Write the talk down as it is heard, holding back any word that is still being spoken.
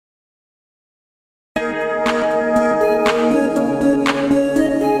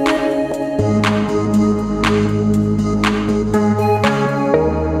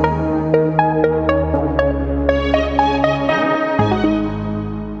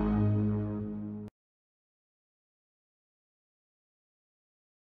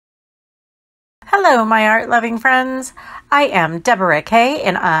Hello, my art-loving friends. I am Deborah Kaye,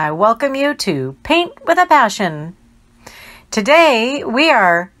 and I welcome you to Paint with a Passion. Today, we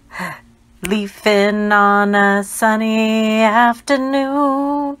are leafing on a sunny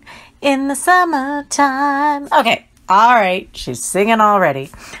afternoon in the summertime. Okay, all right, she's singing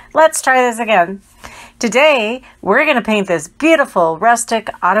already. Let's try this again. Today, we're going to paint this beautiful rustic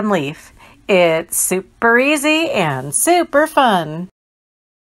autumn leaf. It's super easy and super fun.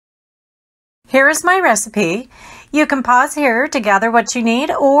 Here is my recipe. You can pause here to gather what you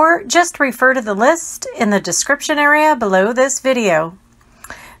need or just refer to the list in the description area below this video.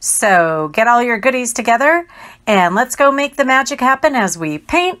 So get all your goodies together and let's go make the magic happen as we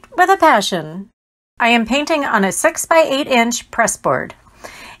paint with a passion. I am painting on a 6 by 8 inch pressboard.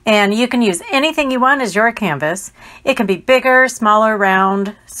 And you can use anything you want as your canvas. It can be bigger, smaller,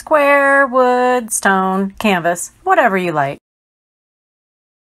 round, square, wood, stone, canvas, whatever you like.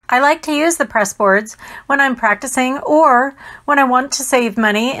 I like to use the pressboards when I'm practicing or when I want to save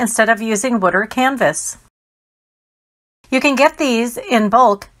money instead of using wood or canvas. You can get these in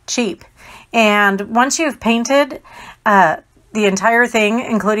bulk cheap, and once you've painted the entire thing,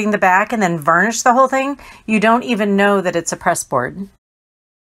 including the back, and then varnish the whole thing, you don't even know that it's a pressboard.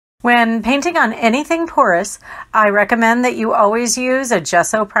 When painting on anything porous, I recommend that you always use a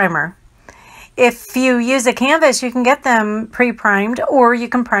gesso primer. If you use a canvas, you can get them pre-primed or you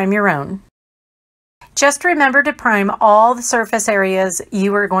can prime your own. Just remember to prime all the surface areas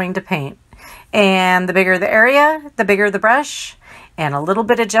you are going to paint. And the bigger the area, the bigger the brush, and a little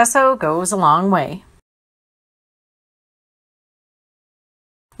bit of gesso goes a long way.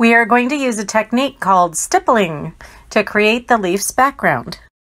 We are going to use a technique called stippling to create the leaf's background.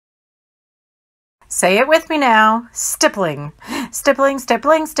 Say it with me now, stippling. Stippling,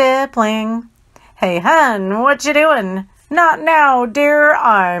 stippling, stippling. Hey, hun, what you doing? Not now, dear,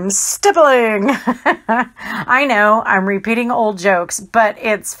 I'm stippling. I know, I'm repeating old jokes, but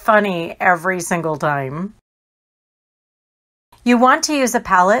it's funny every single time. You want to use a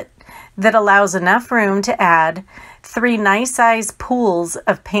palette that allows enough room to add 3 nice sized pools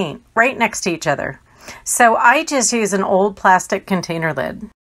of paint right next to each other. So I just use an old plastic container lid.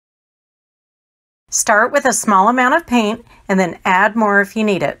 Start with a small amount of paint and then add more if you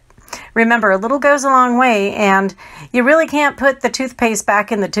need it. Remember, a little goes a long way, and you really can't put the toothpaste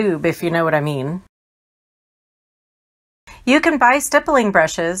back in the tube, if you know what I mean. You can buy stippling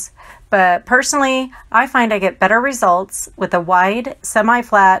brushes, but personally, I find I get better results with a wide,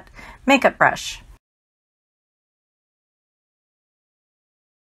 semi-flat makeup brush.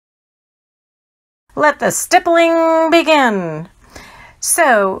 Let the stippling begin.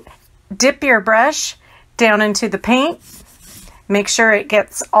 So, dip your brush down into the paint. Make sure it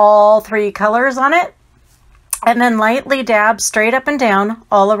gets all 3 colors on it, and then lightly dab straight up and down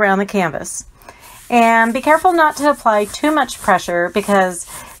all around the canvas. And be careful not to apply too much pressure because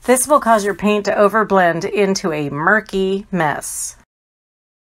this will cause your paint to overblend into a murky mess.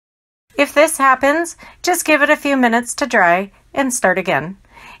 If this happens, just give it a few minutes to dry and start again.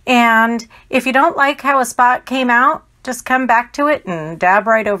 And if you don't like how a spot came out, just come back to it and dab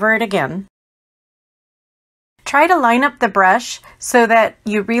right over it again. Try to line up the brush so that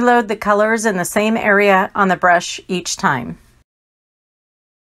you reload the colors in the same area on the brush each time.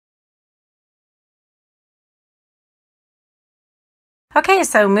 Okay,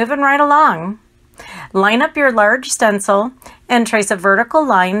 so moving right along. Line up your large stencil and trace a vertical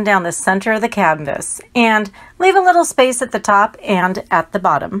line down the center of the canvas and leave a little space at the top and at the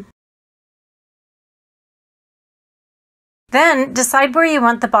bottom. Then decide where you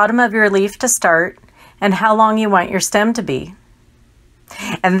want the bottom of your leaf to start and how long you want your stem to be.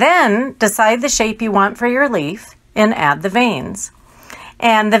 And then decide the shape you want for your leaf and add the veins.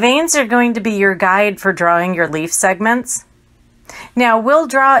 And the veins are going to be your guide for drawing your leaf segments. Now we'll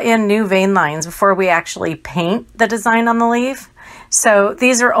draw in new vein lines before we actually paint the design on the leaf. So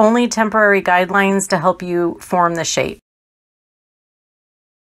these are only temporary guidelines to help you form the shape.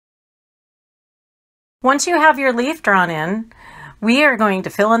 Once you have your leaf drawn in, we are going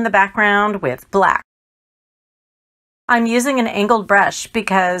to fill in the background with black. I'm using an angled brush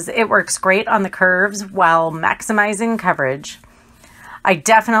because it works great on the curves while maximizing coverage. I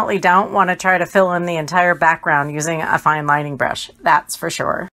definitely don't want to try to fill in the entire background using a fine lining brush, that's for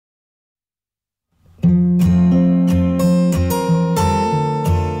sure.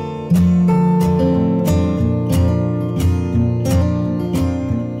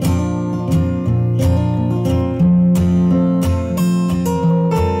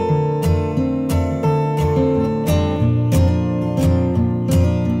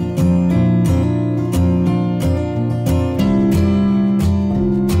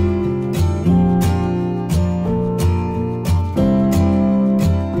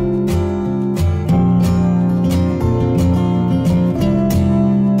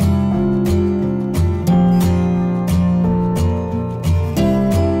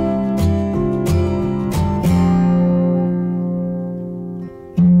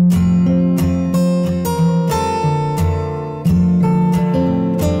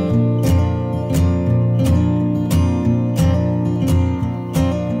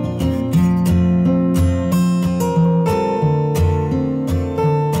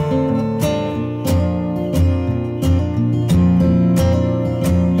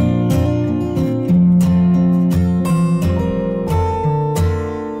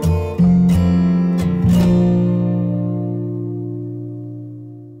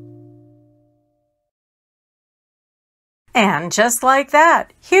 And just like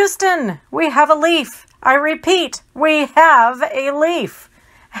that, Houston, we have a leaf. I repeat, we have a leaf.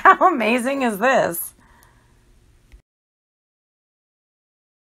 How amazing is this?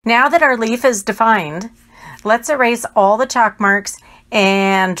 Now that our leaf is defined, let's erase all the chalk marks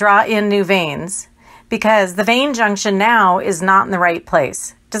and draw in new veins, because the vein junction now is not in the right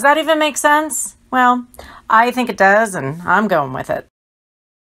place. Does that even make sense? Well, I think it does, and I'm going with it.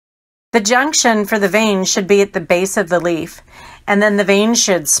 The junction for the vein should be at the base of the leaf, and then the vein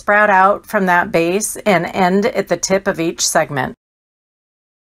should sprout out from that base and end at the tip of each segment.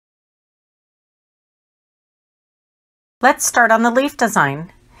 Let's start on the leaf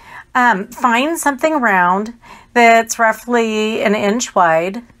design. Find something round that's roughly an inch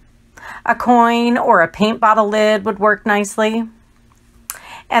wide. A coin or a paint bottle lid would work nicely.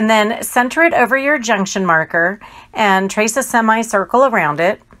 And then center it over your junction marker and trace a semicircle around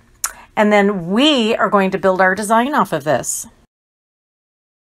it. And then we are going to build our design off of this.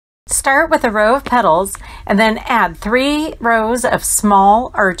 Start with a row of petals and then add 3 rows of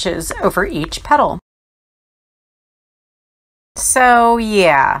small arches over each petal. So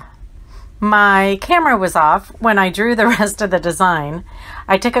yeah, my camera was off when I drew the rest of the design.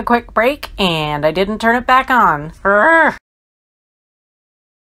 I took a quick break and I didn't turn it back on. Urgh.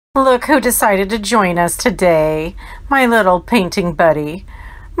 Look who decided to join us today, my little painting buddy,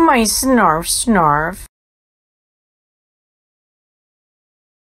 my Snarf Snarf.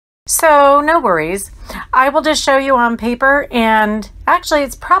 So no worries, I will just show you on paper, and actually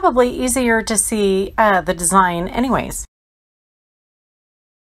it's probably easier to see the design anyways.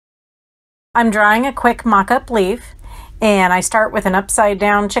 I'm drawing a quick mock-up leaf, and I start with an upside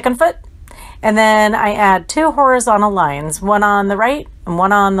down chicken foot, and then I add 2 horizontal lines, one on the right and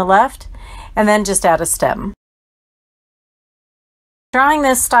one on the left, and then just add a stem. Drawing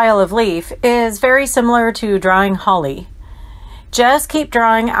this style of leaf is very similar to drawing holly. Just keep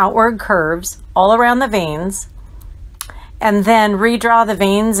drawing outward curves all around the veins, and then redraw the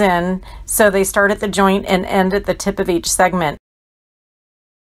veins in so they start at the joint and end at the tip of each segment.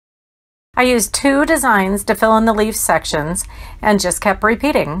 I used 2 designs to fill in the leaf sections and just kept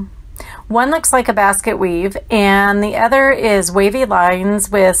repeating. One looks like a basket weave and the other is wavy lines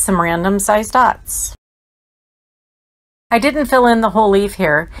with some random sized dots. I didn't fill in the whole leaf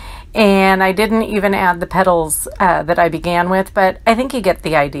here, and I didn't even add the petals that I began with, but I think you get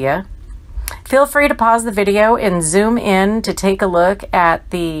the idea. Feel free to pause the video and zoom in to take a look at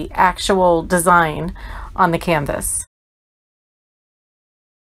the actual design on the canvas.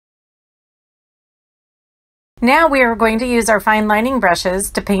 Now we are going to use our fine lining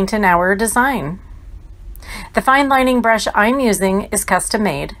brushes to paint in our design. The fine lining brush I'm using is custom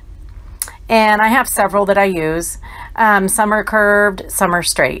made, and I have several that I use. Some are curved, some are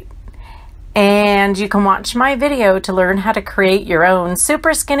straight. And you can watch my video to learn how to create your own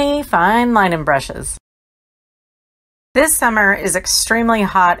super skinny fine lining brushes. This summer is extremely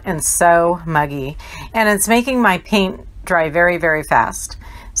hot and so muggy, and it's making my paint dry very, very fast.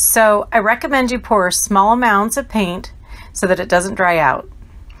 So I recommend you pour small amounts of paint so that it doesn't dry out.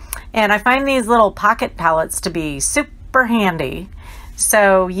 And I find these little pocket palettes to be super handy.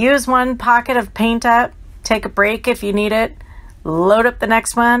 So use one pocket of paint up, take a break if you need it, load up the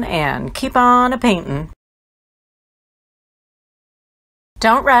next one, and keep on a-painting.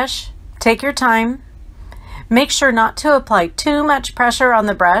 Don't rush, take your time. Make sure not to apply too much pressure on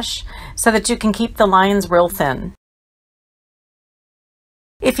the brush so that you can keep the lines real thin.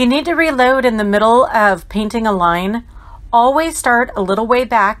 If you need to reload in the middle of painting a line, always start a little way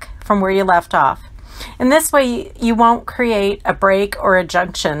back from where you left off. And this way you won't create a break or a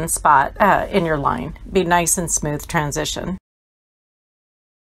junction spot in your line. Be nice and smooth transition.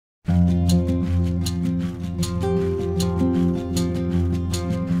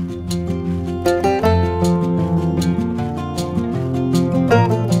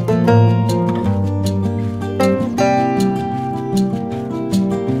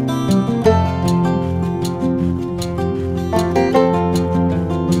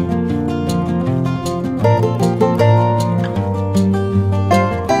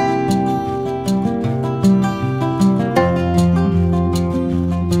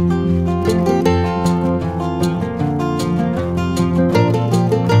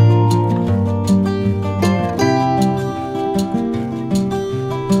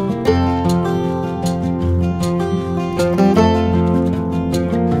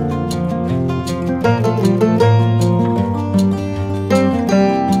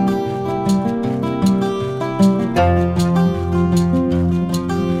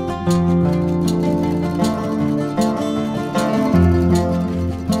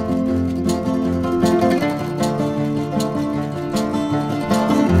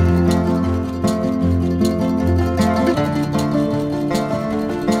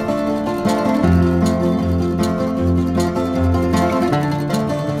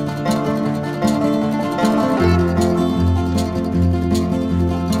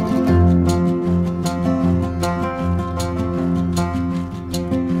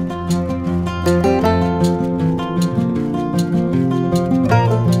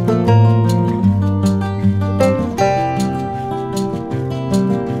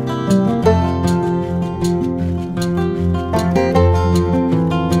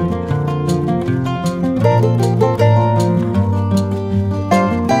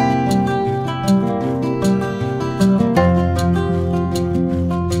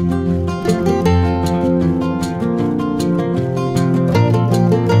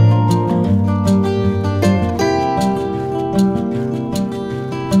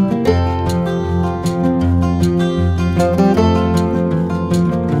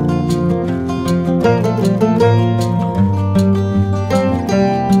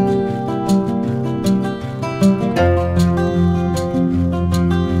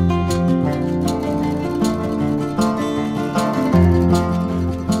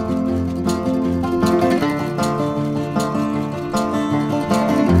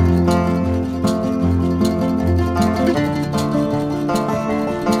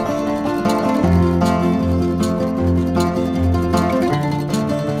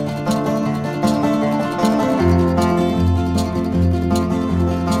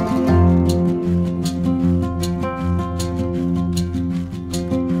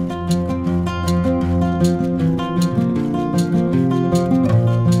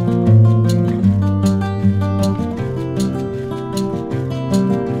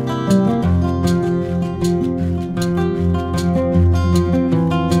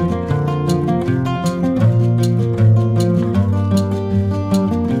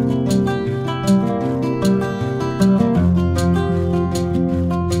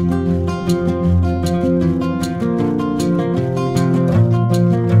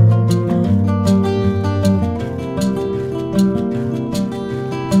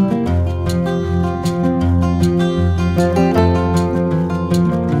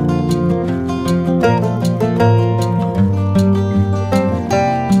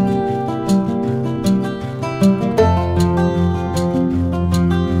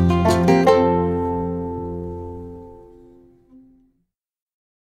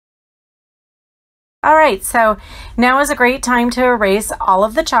 right, so now is a great time to erase all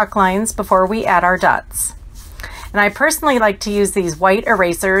of the chalk lines before we add our dots. And I personally like to use these white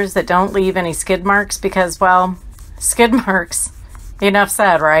erasers that don't leave any skid marks because, well, skid marks, enough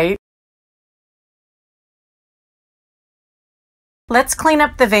said, right? Let's clean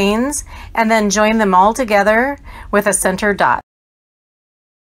up the veins and then join them all together with a center dot.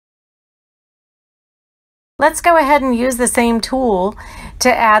 Let's go ahead and use the same tool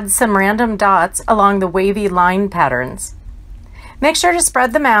to add some random dots along the wavy line patterns. Make sure to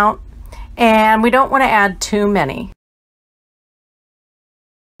spread them out, and we don't want to add too many.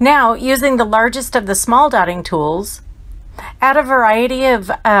 Now, using the largest of the small dotting tools, add a variety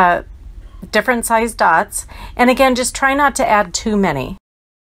of different size dots, and again, just try not to add too many.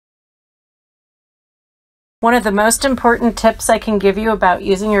 One of the most important tips I can give you about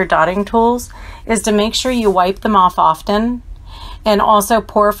using your dotting tools is to make sure you wipe them off often and also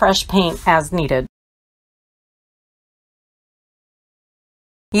pour fresh paint as needed.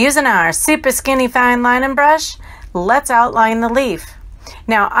 Using our super skinny fine lining brush, let's outline the leaf.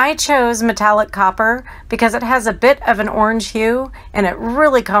 Now, I chose metallic copper because it has a bit of an orange hue and it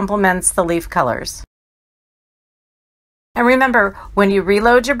really complements the leaf colors. And remember, when you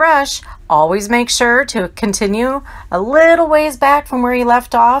reload your brush, always make sure to continue a little ways back from where you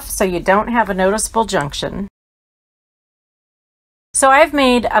left off so you don't have a noticeable junction. So I've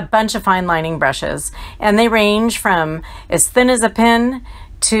made a bunch of fine lining brushes, and they range from as thin as a pin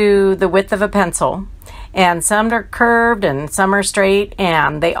to the width of a pencil. And some are curved and some are straight,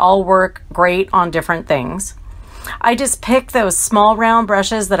 and they all work great on different things. I just pick those small round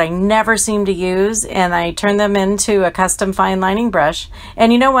brushes that I never seem to use, and I turn them into a custom fine lining brush.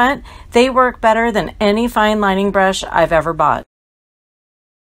 And you know what? They work better than any fine lining brush I've ever bought.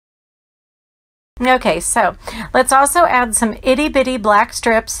 Okay, so let's also add some itty bitty black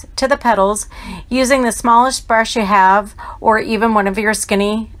strips to the petals using the smallest brush you have, or even one of your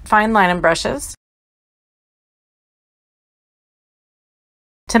skinny fine lining brushes.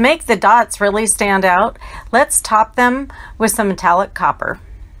 To make the dots really stand out, let's top them with some metallic copper.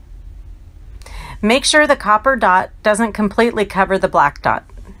 Make sure the copper dot doesn't completely cover the black dot.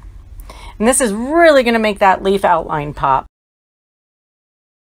 And this is really going to make that leaf outline pop.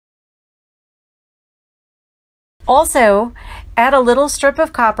 Also, add a little strip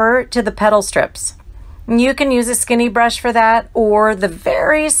of copper to the petal strips. You can use a skinny brush for that, or the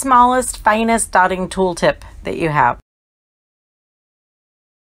very smallest, finest dotting tool tip that you have.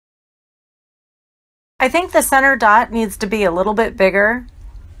 I think the center dot needs to be a little bit bigger,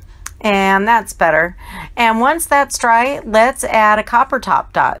 and that's better. And once that's dry, let's add a copper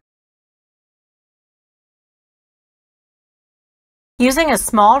top dot. Using a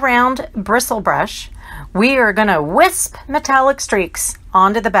small round bristle brush, we are going to wisp metallic streaks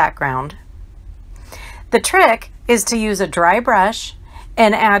onto the background. The trick is to use a dry brush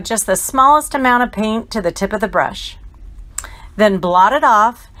and add just the smallest amount of paint to the tip of the brush. Then blot it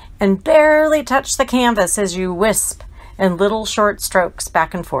off and barely touch the canvas as you wisp in little short strokes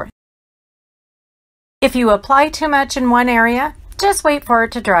back and forth. If you apply too much in one area, just wait for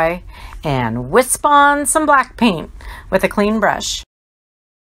it to dry and wisp on some black paint with a clean brush.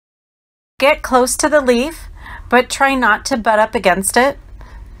 Get close to the leaf, but try not to butt up against it,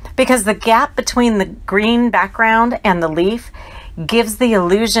 because the gap between the green background and the leaf gives the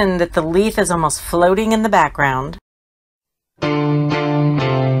illusion that the leaf is almost floating in the background.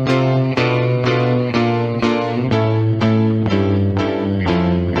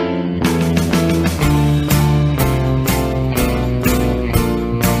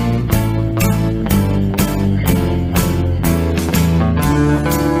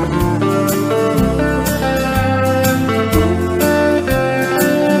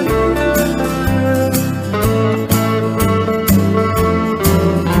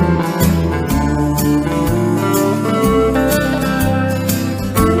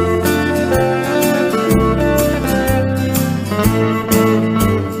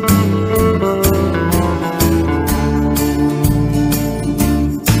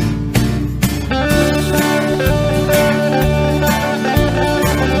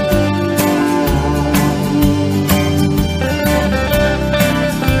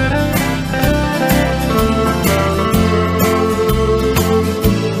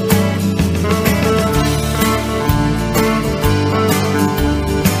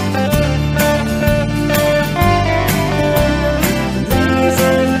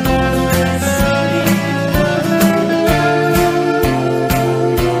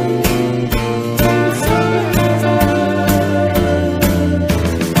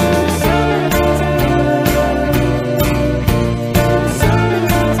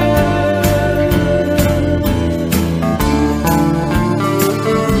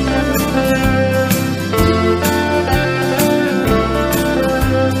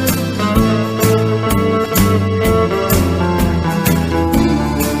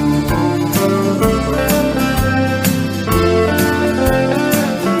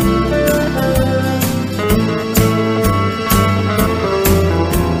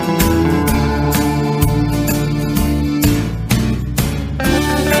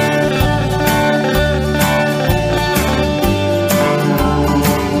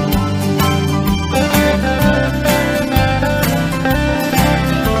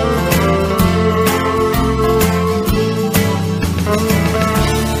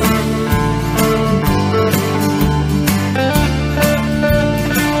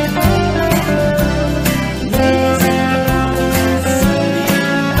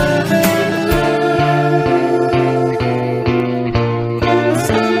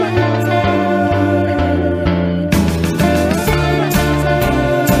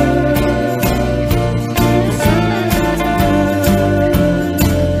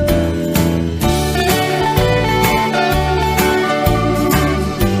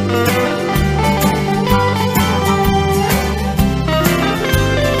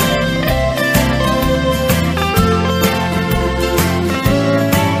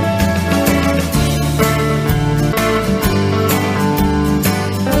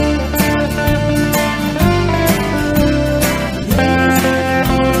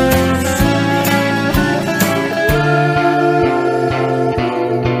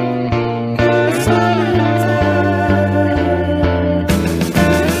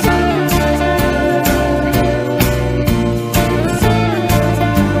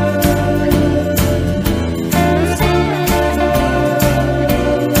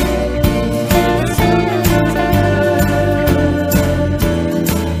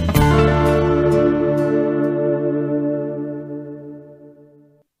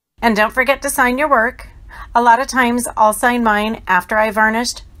 And don't forget to sign your work. A lot of times I'll sign mine after I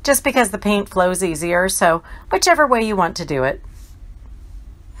varnished just because the paint flows easier, so whichever way you want to do it.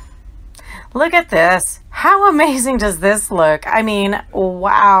 Look at this. How amazing does this look? I mean,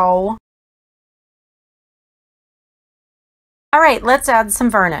 wow. All right, let's add some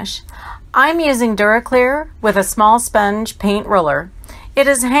varnish. I'm using DuraClear with a small sponge paint roller. It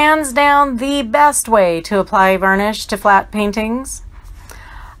is hands down the best way to apply varnish to flat paintings.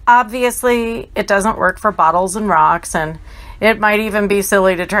 Obviously, it doesn't work for bottles and rocks, and it might even be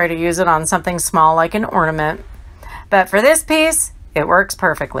silly to try to use it on something small like an ornament. But for this piece, it works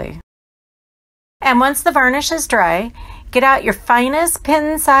perfectly. And once the varnish is dry, get out your finest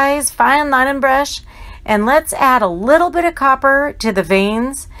pin-size fine linen brush and let's add a little bit of copper to the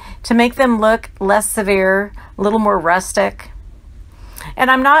veins to make them look less severe, a little more rustic. And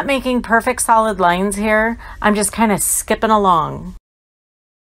I'm not making perfect solid lines here. I'm just kind of skipping along.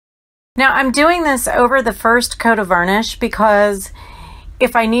 Now I'm doing this over the first coat of varnish because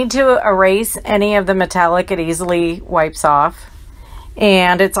if I need to erase any of the metallic, it easily wipes off.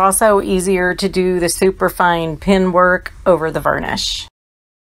 And it's also easier to do the super fine pin work over the varnish.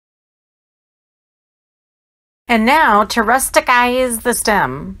 And now to rusticize the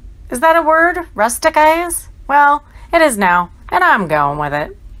stem. Is that a word? Rusticize? Well, it is now, and I'm going with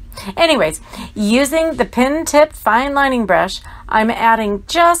it. Anyways, using the pin tip fine lining brush, I'm adding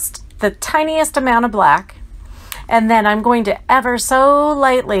just the tiniest amount of black, and then I'm going to ever so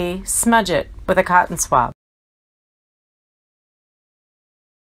lightly smudge it with a cotton swab.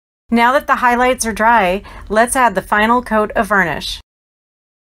 Now that the highlights are dry, let's add the final coat of varnish.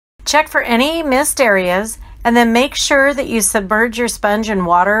 Check for any missed areas and then make sure that you submerge your sponge in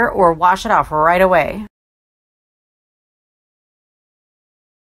water or wash it off right away.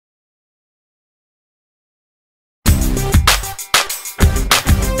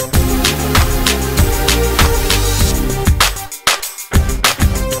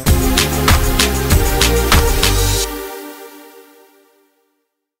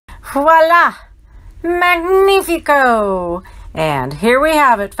 Voila! Magnifico! And here we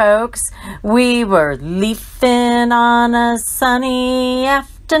have it, folks. We were leafing on a sunny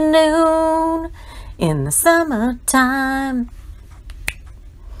afternoon in the summertime.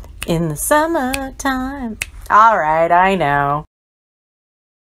 In the summertime. All right, I know.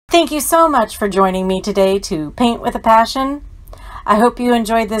 Thank you so much for joining me today to Paint with a Passion. I hope you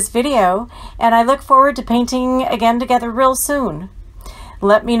enjoyed this video, and I look forward to painting again together real soon.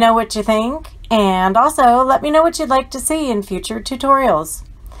 Let me know what you think, and also let me know what you'd like to see in future tutorials.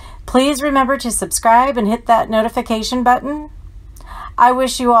 Please remember to subscribe and hit that notification button. I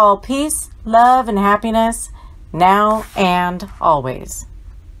wish you all peace, love, and happiness now and always.